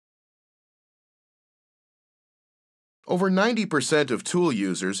Over 90% of tool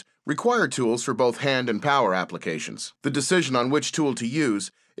users require tools for both hand and power applications. The decision on which tool to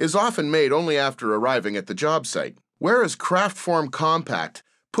use is often made only after arriving at the job site. Whereas Kraftform Kompakt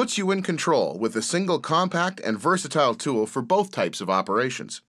puts you in control with a single compact and versatile tool for both types of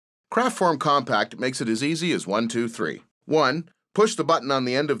operations. Kraftform Kompakt makes it as easy as 1, 2, 3. 1. Push the button on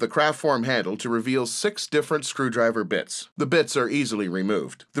the end of the Kraftform handle to reveal 6 different screwdriver bits. The bits are easily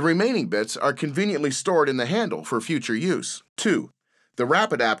removed. The remaining bits are conveniently stored in the handle for future use. 2. The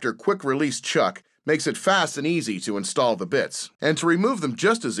Rapidaptor quick-release chuck makes it fast and easy to install the bits, and to remove them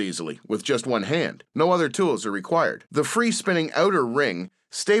just as easily with just one hand. No other tools are required. The free-spinning outer ring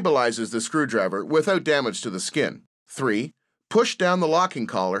stabilizes the screwdriver without damage to the skin. 3. Push down the locking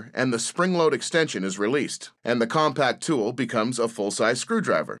collar and the spring-load extension is released, and the compact tool becomes a full-size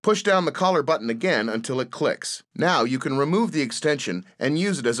screwdriver. Push down the collar button again until it clicks. Now you can remove the extension and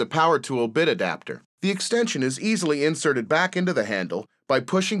use it as a power tool bit adapter. The extension is easily inserted back into the handle by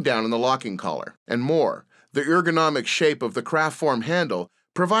pushing down on the locking collar. And more, the ergonomic shape of the Kraftform handle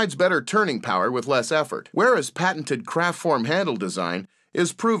provides better turning power with less effort, whereas patented Kraftform handle design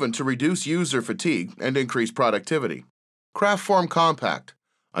is proven to reduce user fatigue and increase productivity. Kraftform Kompakt,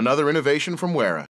 another innovation from Wera.